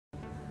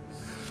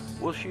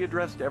Well, she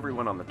addressed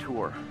everyone on the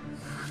tour,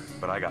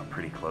 but I got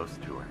pretty close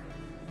to her.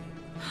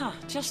 Huh,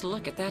 just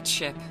look at that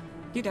ship.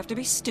 You'd have to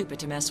be stupid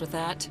to mess with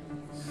that.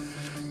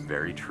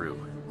 Very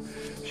true.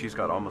 She's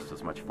got almost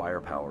as much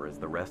firepower as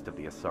the rest of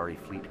the Asari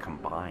fleet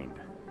combined.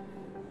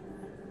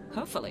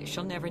 Hopefully,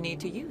 she'll never need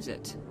to use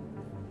it.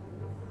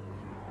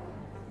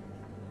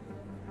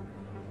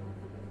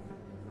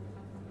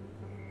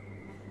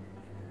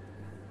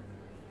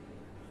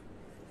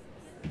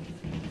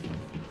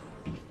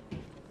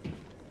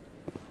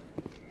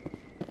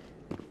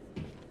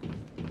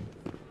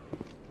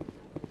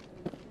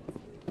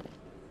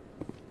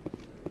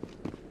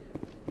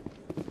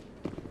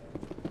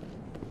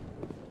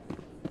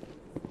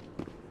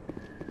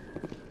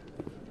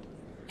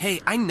 Hey,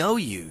 I know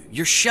you.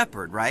 You're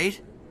Shepard, right?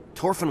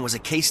 Torfin was a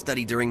case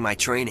study during my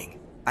training.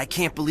 I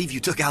can't believe you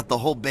took out the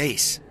whole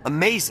base.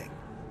 Amazing.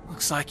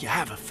 Looks like you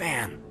have a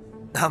fan.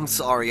 I'm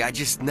sorry, I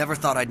just never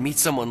thought I'd meet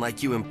someone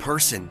like you in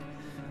person.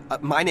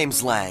 My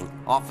name's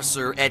Lang,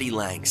 Officer Eddie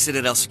Lang,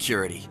 Citadel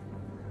Security.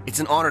 It's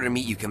an honor to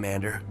meet you,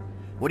 Commander.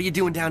 What are you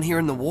doing down here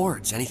in the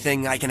wards?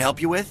 Anything I can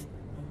help you with?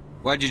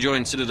 Why'd you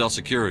join Citadel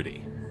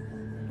Security?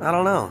 I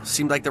don't know.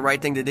 Seemed like the right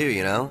thing to do,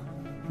 you know?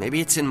 Maybe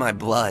it's in my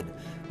blood.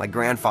 My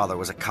grandfather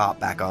was a cop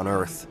back on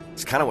Earth.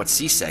 It's kind of what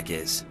CSEC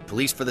is.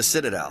 Police for the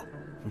Citadel.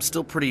 I'm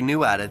still pretty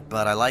new at it,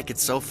 but I like it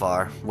so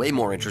far. Way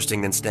more interesting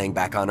than staying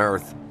back on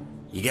Earth.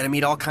 You get to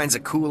meet all kinds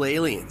of cool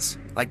aliens,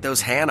 like those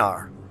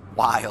Hanar.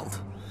 Wild.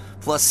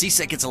 Plus,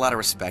 CSEC gets a lot of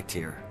respect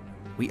here.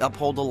 We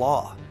uphold the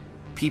law.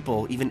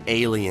 People, even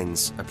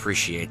aliens,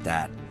 appreciate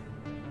that.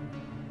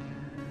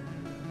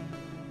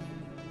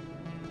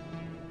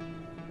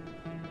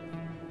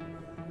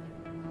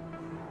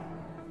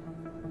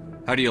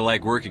 How do you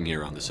like working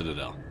here on the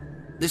Citadel?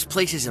 This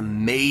place is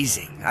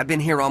amazing. I've been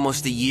here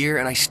almost a year,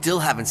 and I still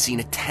haven't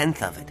seen a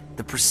tenth of it.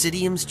 The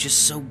Presidium's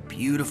just so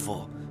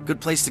beautiful. Good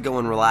place to go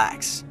and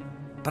relax.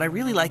 But I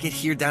really like it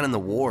here down in the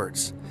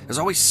wards. There's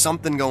always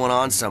something going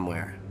on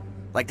somewhere.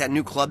 Like that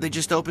new club they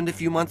just opened a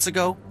few months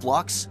ago,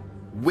 Flux.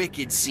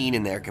 Wicked scene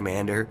in there,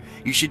 Commander.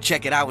 You should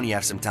check it out when you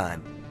have some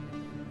time.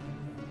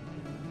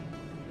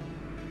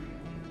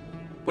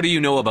 What do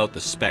you know about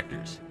the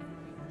Spectres?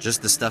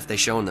 Just the stuff they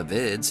show in the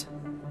vids.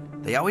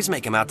 They always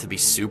make them out to be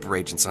super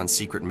agents on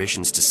secret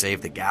missions to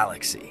save the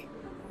galaxy.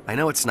 I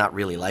know it's not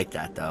really like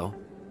that, though.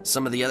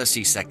 Some of the other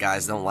CSEC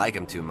guys don't like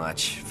them too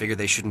much, figure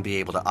they shouldn't be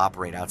able to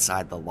operate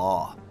outside the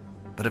law.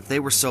 But if they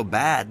were so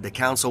bad, the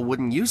Council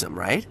wouldn't use them,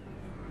 right?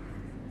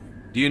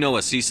 Do you know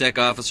a CSEC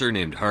officer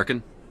named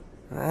Harkin?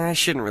 I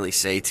shouldn't really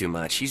say too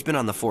much. He's been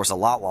on the force a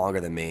lot longer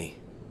than me.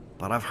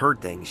 But I've heard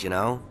things, you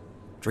know?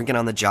 Drinking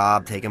on the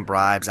job, taking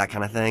bribes, that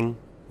kind of thing.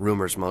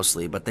 Rumors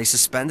mostly, but they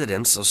suspended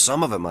him, so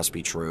some of it must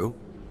be true.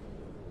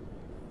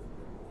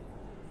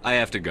 I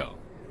have to go.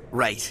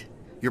 Right.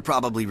 You're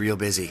probably real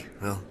busy.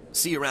 Well,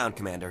 see you around,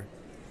 Commander.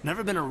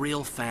 Never been a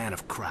real fan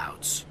of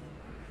crowds.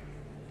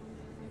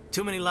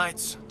 Too many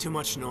lights, too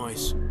much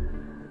noise.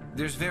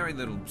 There's very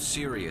little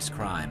serious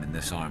crime in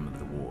this arm of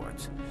the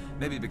wards.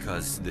 Maybe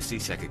because the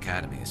CSEC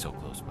Academy is so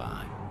close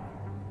by.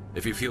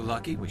 If you feel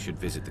lucky, we should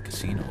visit the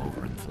casino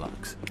over in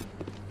Flux.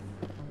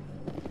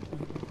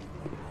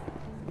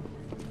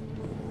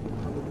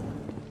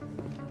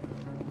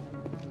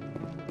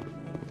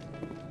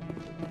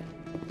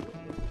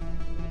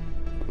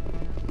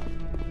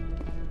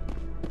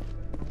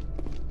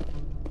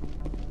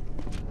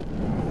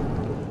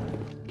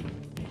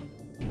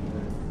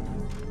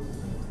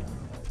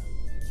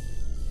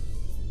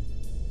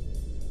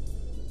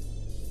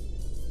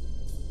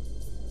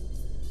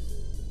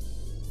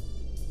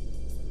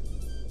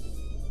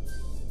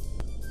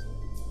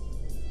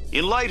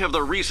 In light of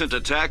the recent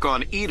attack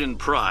on Eden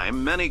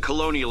Prime, many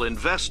colonial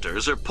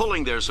investors are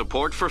pulling their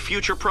support for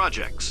future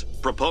projects.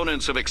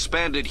 Proponents of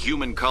expanded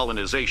human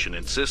colonization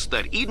insist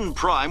that Eden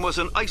Prime was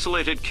an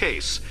isolated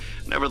case.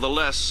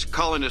 Nevertheless,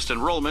 colonist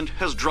enrollment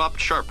has dropped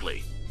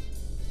sharply.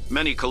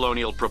 Many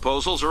colonial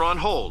proposals are on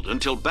hold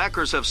until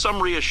backers have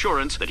some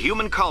reassurance that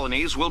human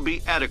colonies will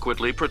be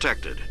adequately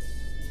protected.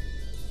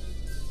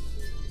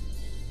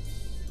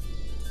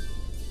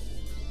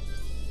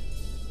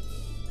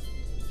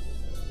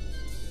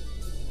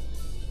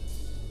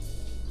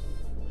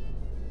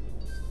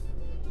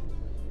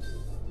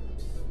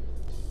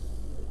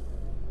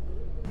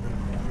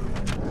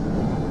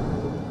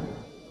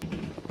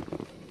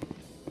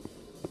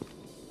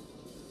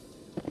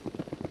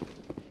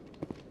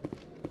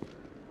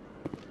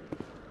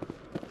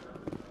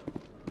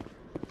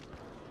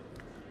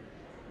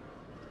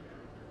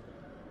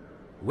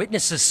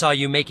 Witnesses saw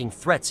you making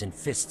threats in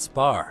Fist's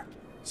bar.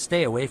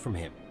 Stay away from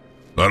him.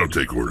 I don't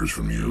take orders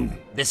from you.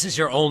 This is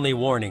your only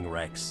warning,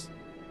 Wrex.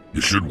 You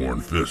should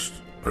warn Fist.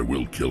 I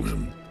will kill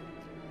him.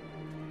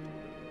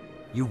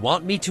 You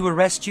want me to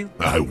arrest you?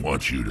 I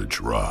want you to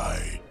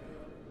try.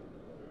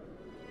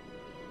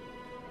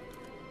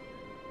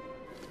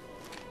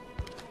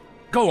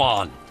 Go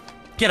on.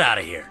 Get out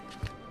of here.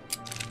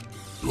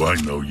 Do I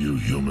know you,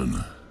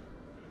 human?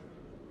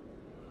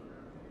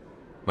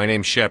 My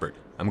name's Shepard.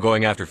 I'm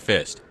going after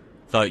Fist.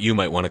 Thought you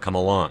might want to come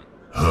along.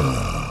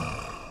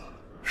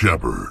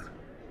 Shepard.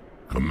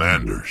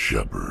 Commander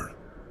Shepard.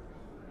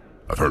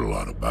 I've heard a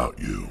lot about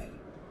you.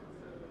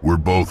 We're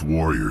both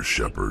warriors,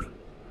 Shepard.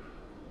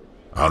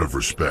 Out of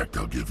respect,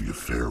 I'll give you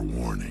fair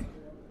warning.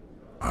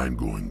 I'm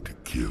going to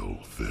kill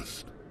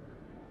Fist.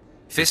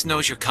 Fist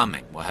knows you're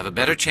coming. We'll have a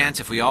better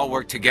chance if we all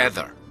work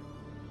together.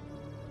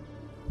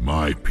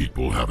 My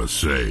people have a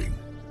saying.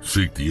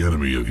 Seek the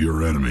enemy of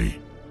your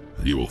enemy,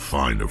 and you will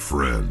find a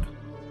friend.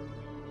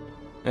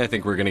 I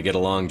think we're gonna get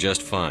along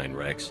just fine,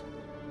 Wrex.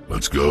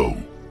 Let's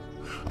go.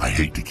 I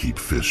hate to keep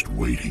Fist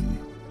waiting.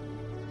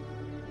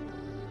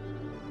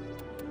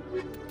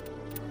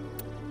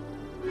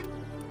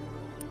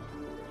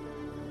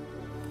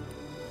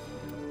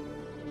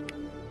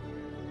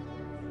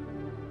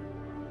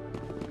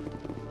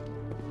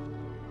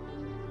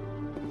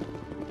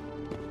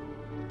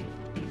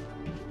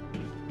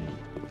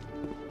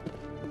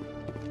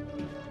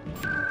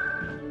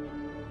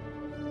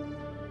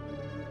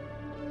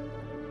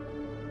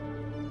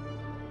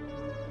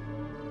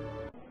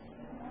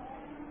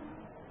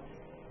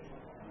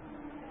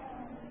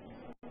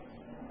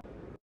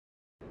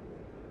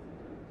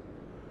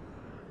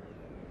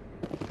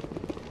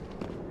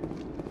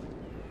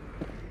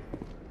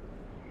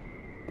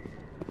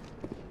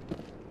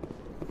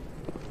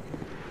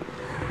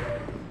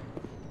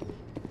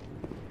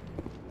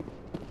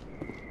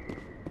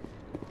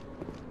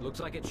 Looks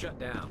like it's shut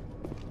down.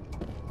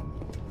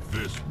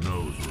 Fist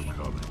knows we're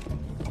coming.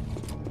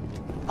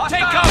 Take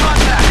cover on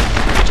that!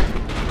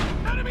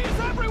 Enemy is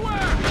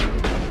everywhere!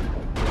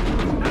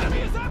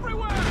 Enemy is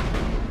everywhere!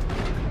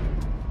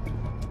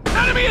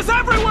 Enemy is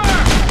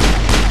everywhere!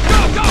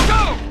 Go, go,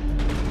 go!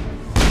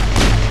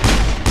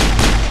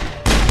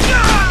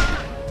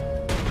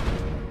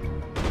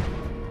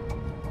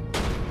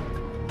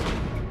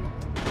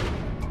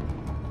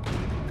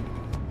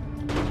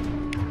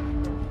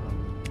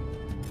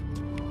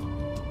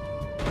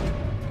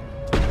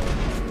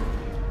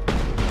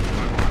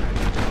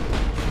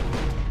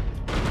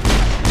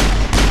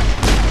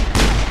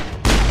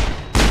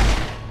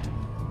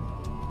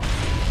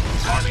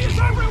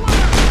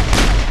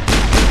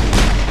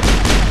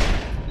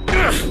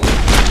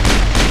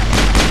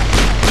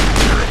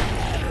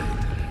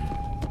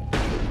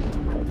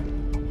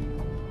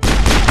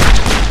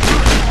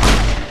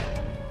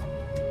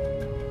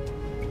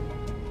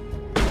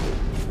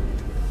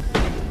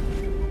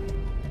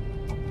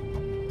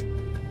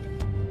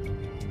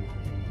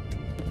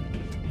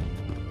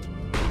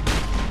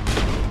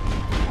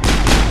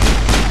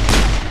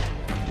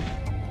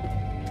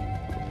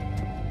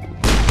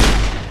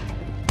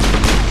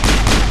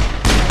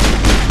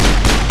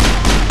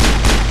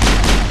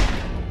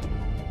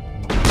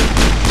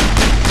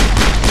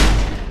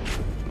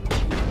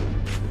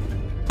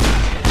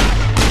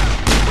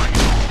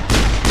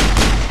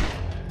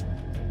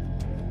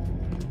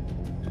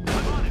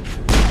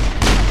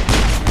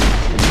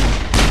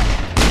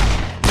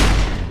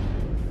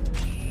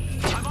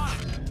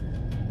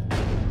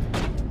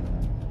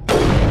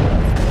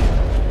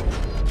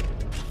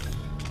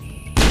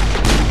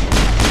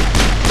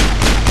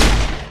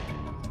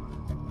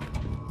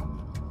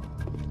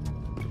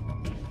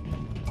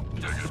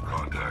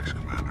 Contacts,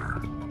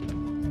 Commander.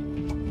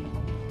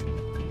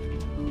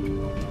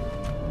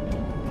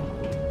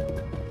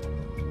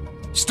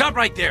 Stop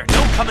right there!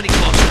 Don't come any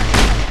closer!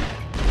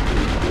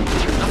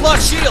 I've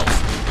lost shields!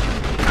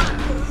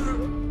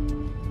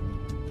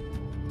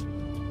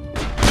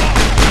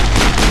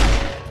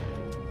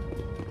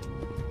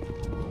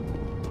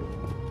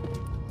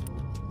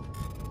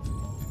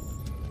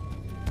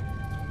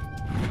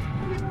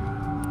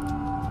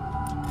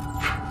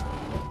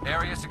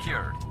 Area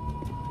secured.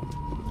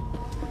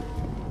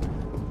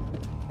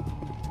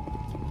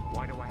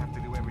 Why do I have to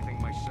do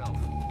everything myself?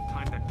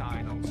 Time to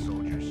die, old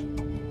soldiers.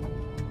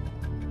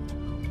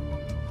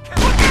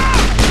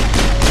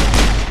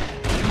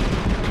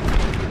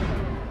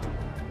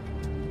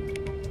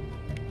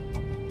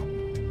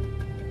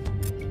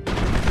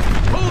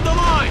 Hold the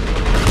line!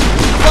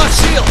 I've lost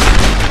shields!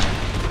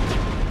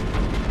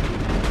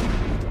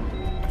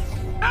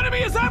 Enemy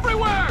is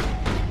everywhere!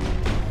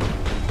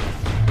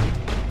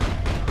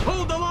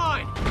 Hold the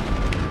line!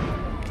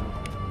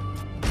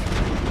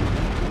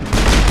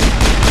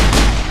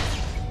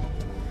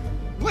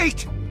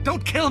 Wait!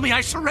 Don't kill me,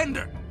 I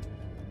surrender!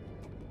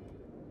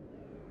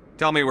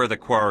 Tell me where the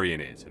Quarian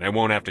is, and I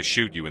won't have to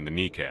shoot you in the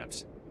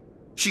kneecaps.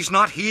 She's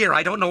not here.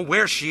 I don't know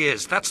where she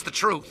is. That's the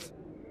truth.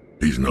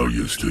 He's no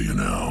use to you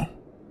now.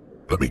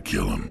 Let me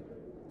kill him.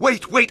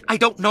 Wait. I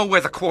don't know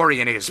where the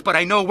Quarian is, but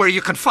I know where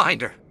you can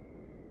find her.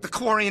 The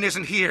Quarian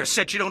isn't here.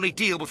 Said she'd only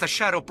deal with the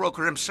Shadow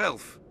Broker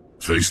himself.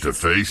 Face to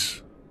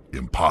face?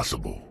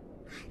 Impossible.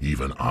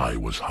 Even I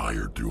was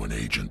hired through an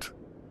agent.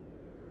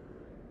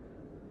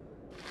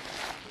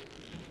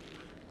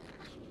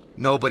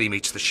 Nobody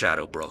meets the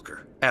Shadow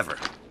Broker. Ever.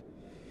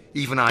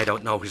 Even I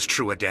don't know his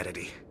true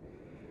identity.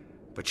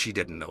 But she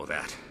didn't know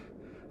that.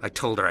 I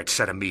told her I'd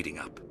set a meeting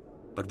up.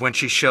 But when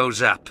she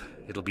shows up,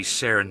 it'll be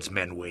Saren's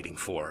men waiting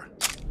for her.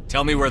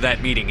 Tell me where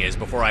that meeting is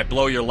before I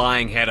blow your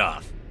lying head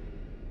off.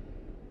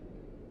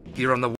 Here on the